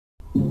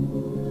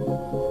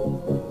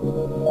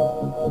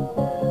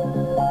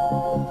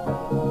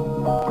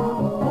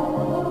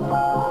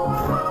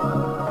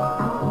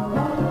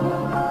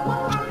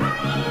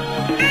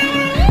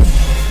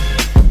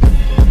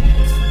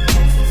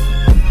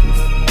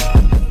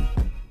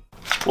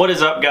What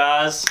is up,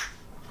 guys?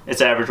 It's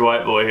Average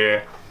White Boy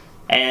here,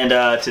 and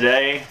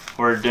today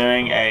we're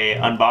doing a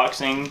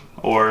unboxing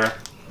or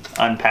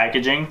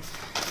unpackaging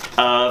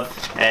of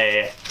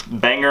a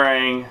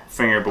Bangerang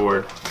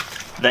fingerboard.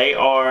 They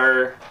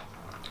are,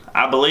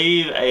 I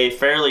believe, a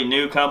fairly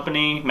new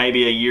company,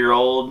 maybe a year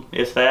old,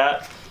 if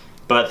that,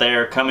 but they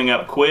are coming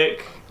up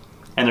quick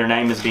and their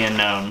name is being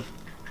known.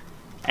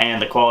 And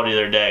the quality of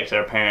their decks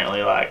are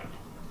apparently like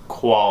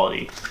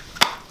quality.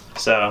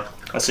 So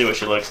let's see what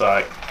she looks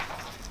like.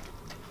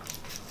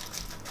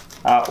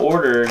 I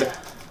ordered,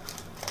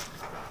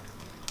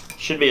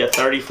 should be a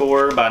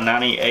 34 by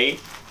 98.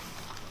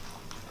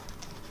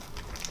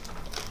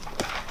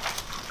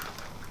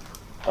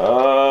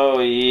 Oh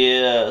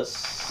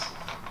yes.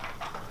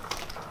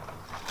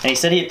 And he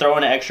said he'd throw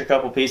in an extra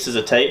couple pieces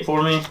of tape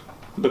for me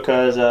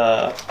because,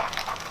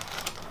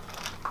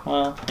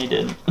 well, he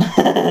didn't.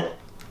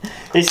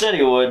 He said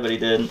he would, but he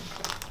didn't.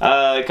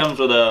 It comes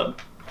with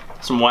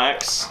some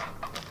wax.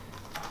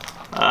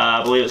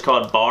 I believe it's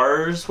called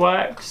bars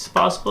wax,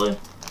 possibly.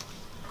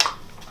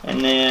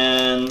 And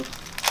then,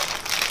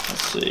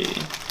 let's see,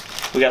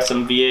 we got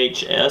some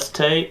VHS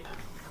tape,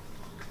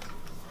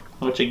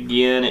 which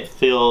again, it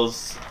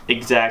feels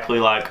exactly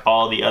like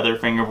all the other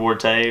fingerboard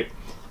tape.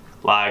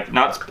 Like,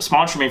 not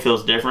Sponsor Me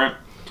feels different,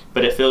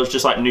 but it feels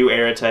just like New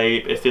Era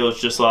tape. It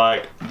feels just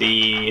like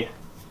the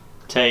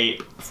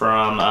tape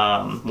from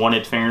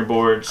Wanted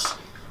Fingerboards.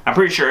 I'm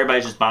pretty sure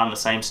everybody's just buying the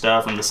same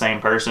stuff from the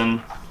same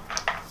person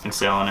and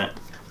selling it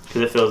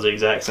because it feels the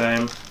exact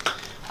same.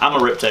 I'm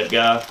a rip tape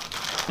guy,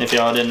 if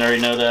y'all didn't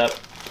already know that.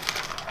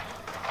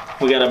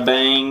 We got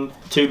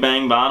two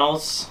Bang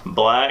vinyls,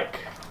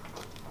 black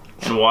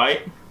and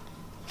white.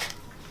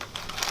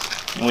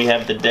 And we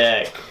have the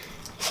deck.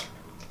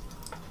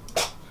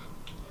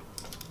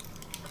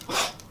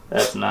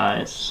 That's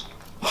nice.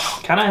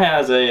 Kind of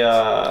has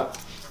a,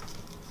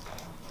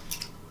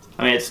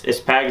 I mean, it's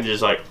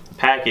packaged like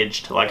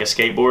a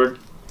skateboard.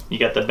 You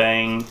got the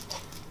Bang.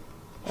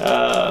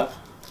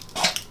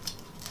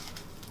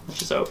 Let's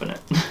just open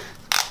it.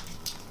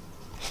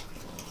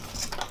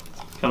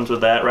 Comes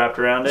with that wrapped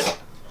around it.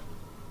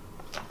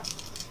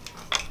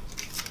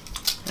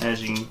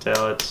 As you can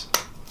tell,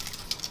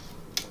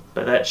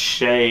 but that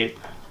shape,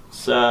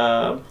 it's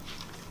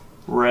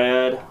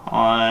red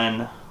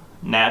on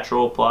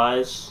natural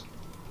plies.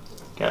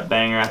 Got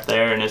Bang right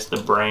there, and it's the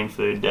Brain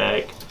Food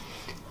deck.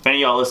 If any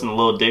of y'all listen to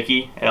Lil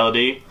Dicky,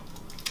 LD,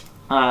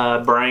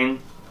 Brain,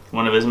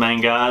 one of his main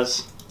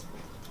guys,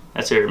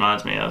 that's who it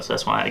reminds me of, so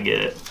that's why I had to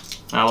get it.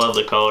 And I love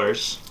the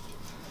colors.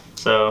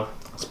 So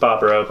let's pop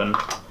her open.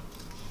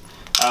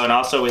 Oh, and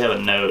also we have a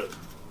note,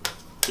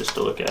 just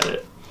to look at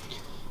it.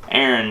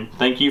 Aaron,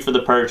 thank you for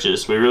the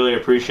purchase. We really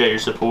appreciate your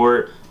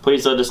support.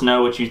 Please let us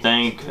know what you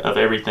think of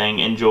everything.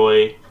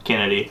 Enjoy,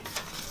 Kennedy.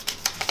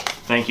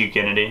 Thank you,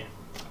 Kennedy.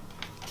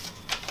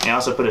 He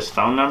also put his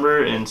phone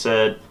number and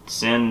said,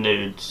 send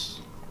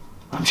nudes.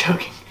 I'm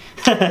joking.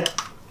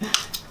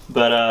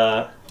 But,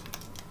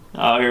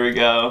 oh, here we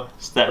go.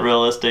 It's that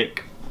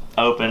realistic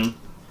open.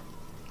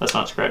 Let's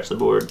not scratch the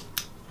board.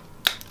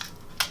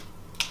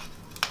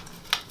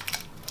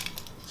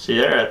 See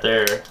that right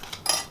there?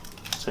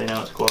 So you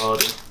know it's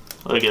quality.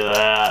 Look at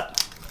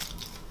that.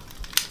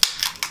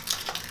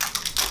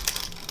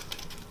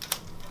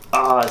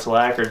 Oh, it's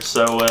lacquered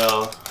so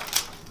well.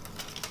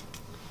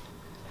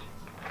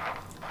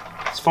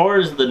 As far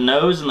as the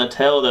nose and the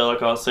tail though,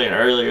 like I was saying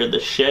earlier, the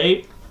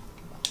shape,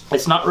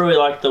 it's not really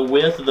like the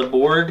width of the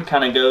board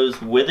kind of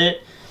goes with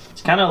it.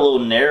 It's kind of a little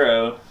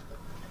narrow,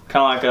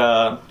 kind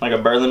of like a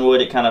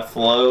Berlinwood. It kind of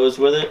flows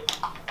with it.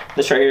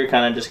 This right here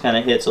kind of just kind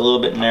of hits a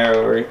little bit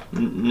narrower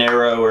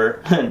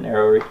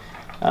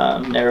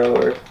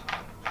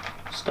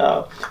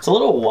style. It's a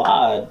little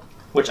wide,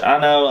 which I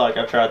know, like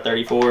I've tried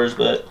 34s,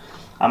 but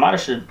I might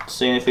have should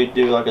seen if he'd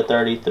do like a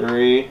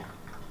 33.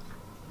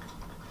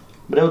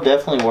 But it'll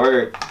definitely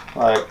work.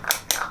 Like,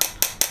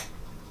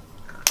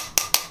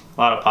 a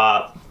lot of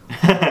pop.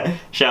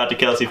 Shout out to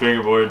Kelsey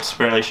Fingerboards.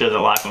 Apparently she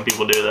doesn't like when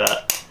people do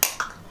that.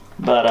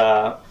 But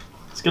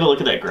let's get a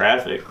look at that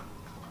graphic.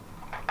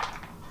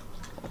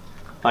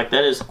 Like,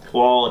 that is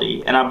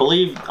quality. And I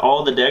believe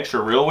all the decks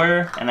are real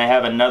wear, and they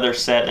have another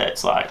set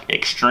that's like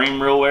extreme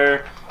real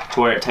wear,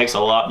 to where it takes a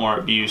lot more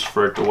abuse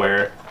for it to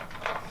wear.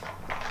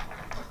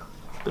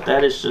 But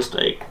that is just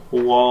a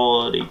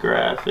quality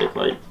graphic.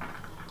 Like,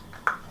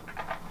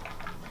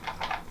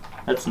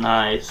 that's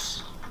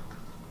nice.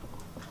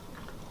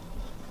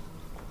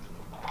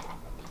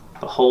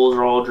 The holes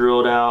are all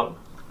drilled out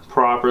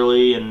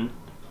properly and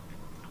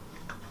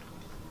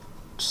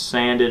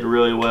sanded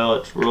really well.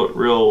 It's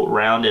real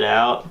rounded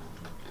out.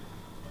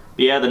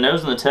 But yeah, the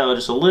nose and the tail are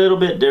just a little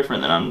bit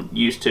different than I'm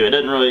used to. It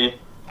doesn't really,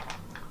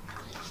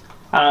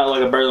 I don't know,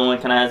 like a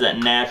Berlinwood kind of has that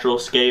natural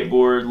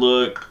skateboard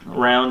look,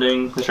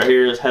 rounding. This right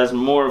here has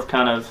more of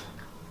kind of,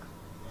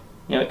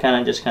 you know, it kind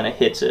of just kind of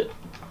hits it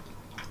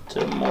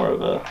to more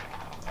of a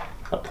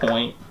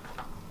point.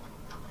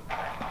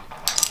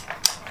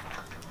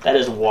 That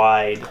is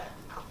wide.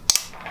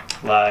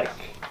 Like,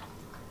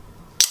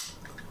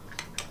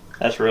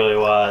 That's really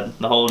wide.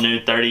 The whole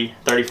new 30,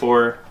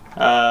 34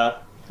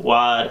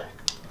 wide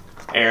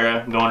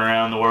era going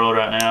around the world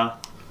right now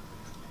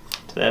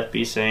to the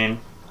FB scene.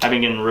 I've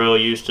been getting real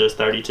used to this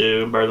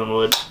 32 Berlin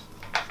wood.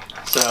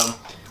 So I'm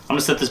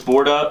gonna set this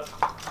board up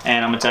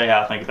and I'm gonna tell you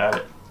how I think about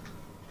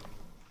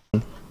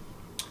it.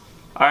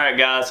 Alright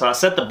guys, so I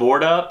set the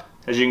board up,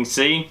 as you can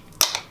see.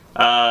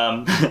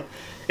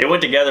 It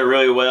went together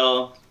really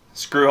well.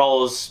 Screw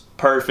holes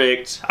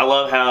perfect. I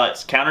love how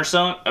it's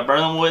countersunk. A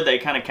Berlin wood, they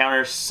kind of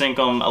countersink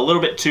them a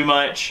little bit too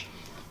much.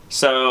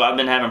 So I've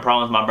been having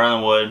problems with my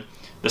Berlin wood.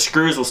 The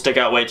screws will stick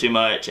out way too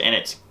much and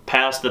it's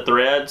past the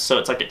thread, so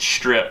it's like it's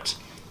stripped.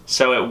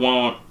 So it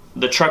won't,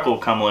 the truck will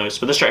come loose.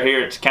 But this right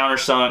here, it's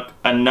countersunk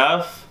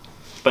enough,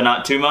 but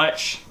not too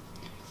much.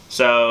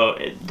 So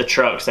the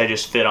trucks, they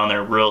just fit on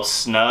there real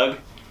snug.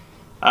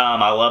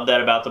 I love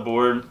that about the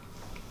board.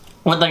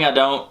 One thing I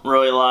don't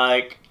really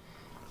like,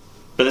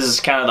 but this is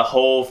kind of the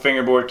whole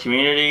fingerboard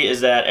community,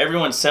 is that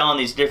everyone's selling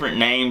these different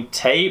name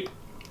tape,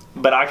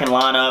 but I can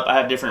line up, I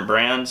have different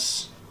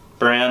brands.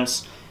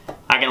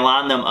 I can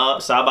line them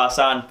up side by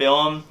side and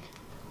feel them.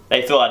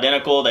 They feel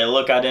identical, they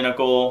look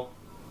identical.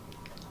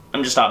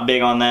 I'm just not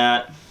big on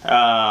that.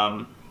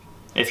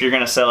 If you're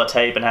gonna sell a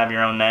tape and have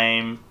your own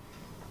name,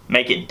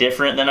 make it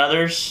different than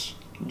others.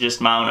 Just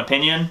my own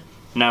opinion.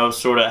 No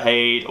sort of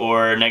hate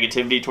or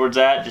negativity towards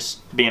that,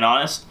 just being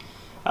honest.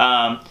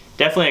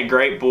 Definitely a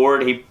great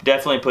board. He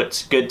definitely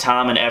puts good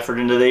time and effort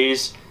into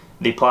these.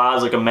 The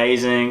plies look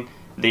amazing.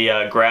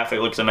 The graphic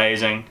looks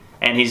amazing.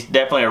 And he's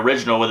definitely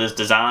original with his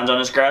designs on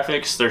his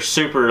graphics. They're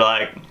super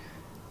like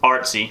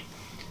artsy.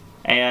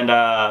 And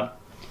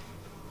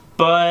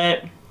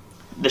but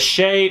the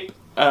shape,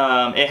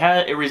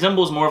 it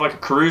resembles more of like a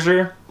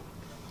cruiser.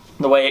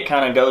 The way it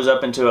kind of goes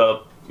up into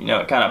a, you know,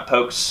 it kind of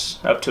pokes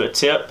up to a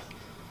tip.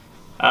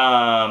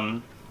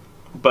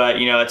 But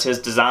you know, it's his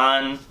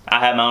design. I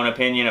have my own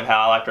opinion of how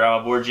I like to ride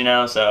my boards, you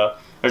know, so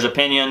there's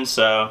opinions.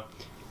 So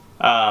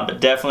but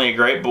definitely a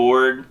great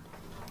board.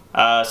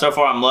 So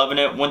far I'm loving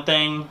it. One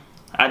thing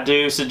I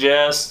do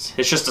suggest,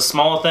 it's just a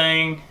small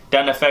thing,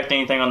 doesn't affect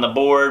anything on the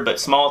board, but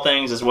small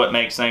things is what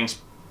makes things,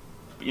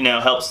 you know,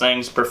 helps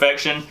things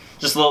perfection.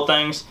 Just little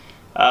things.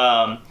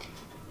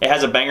 It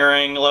has a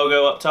Bangerang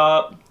logo up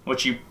top,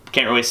 which you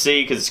can't really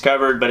see because it's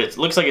covered, but it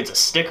looks like it's a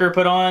sticker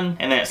put on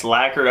and then it's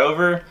lacquered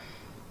over.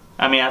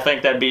 I mean, I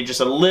think that'd be just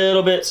a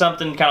little bit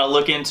something to kind of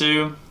look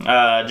into.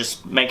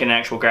 Just make an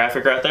actual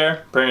graphic right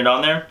there, print it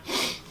on there.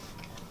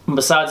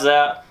 Besides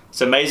that, it's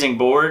an amazing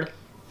board.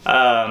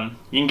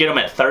 You can get them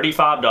at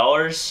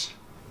 $35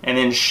 and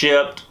then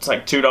shipped. It's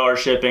like $2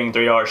 shipping,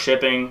 $3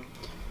 shipping.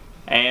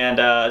 And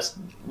it's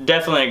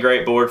definitely a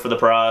great board for the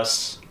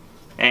price.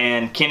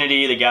 And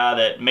Kennedy, the guy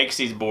that makes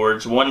these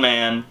boards, one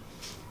man,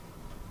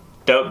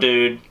 dope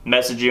dude,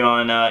 message you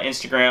on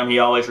Instagram. He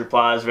always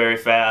replies very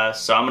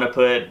fast. So I'm going to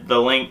put the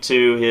link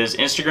to his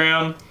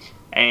Instagram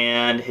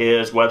and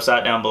his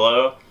website down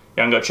below.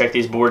 Y'all can go check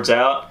these boards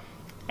out.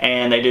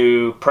 And they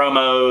do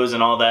promos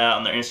and all that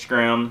on their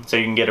Instagram, so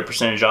you can get a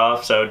percentage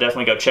off. So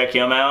definitely go check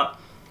them out.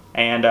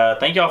 And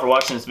thank y'all for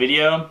watching this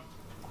video.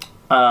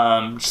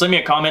 Just leave me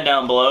a comment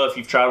down below if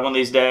you've tried one of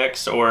these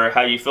decks or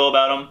how you feel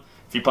about them.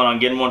 If you plan on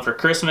getting one for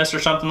Christmas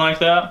or something like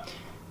that.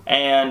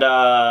 And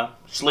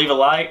just leave a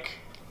like,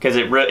 because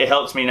it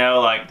helps me know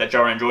like that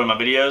y'all are enjoying my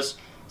videos.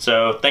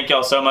 So thank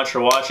y'all so much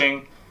for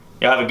watching.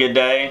 Y'all have a good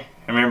day.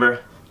 And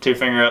remember, two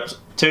finger ups.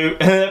 I'll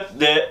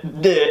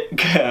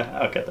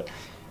cut that.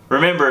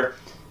 Remember,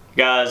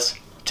 guys,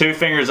 2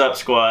 fingers up,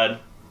 squad.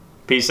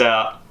 Peace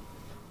out.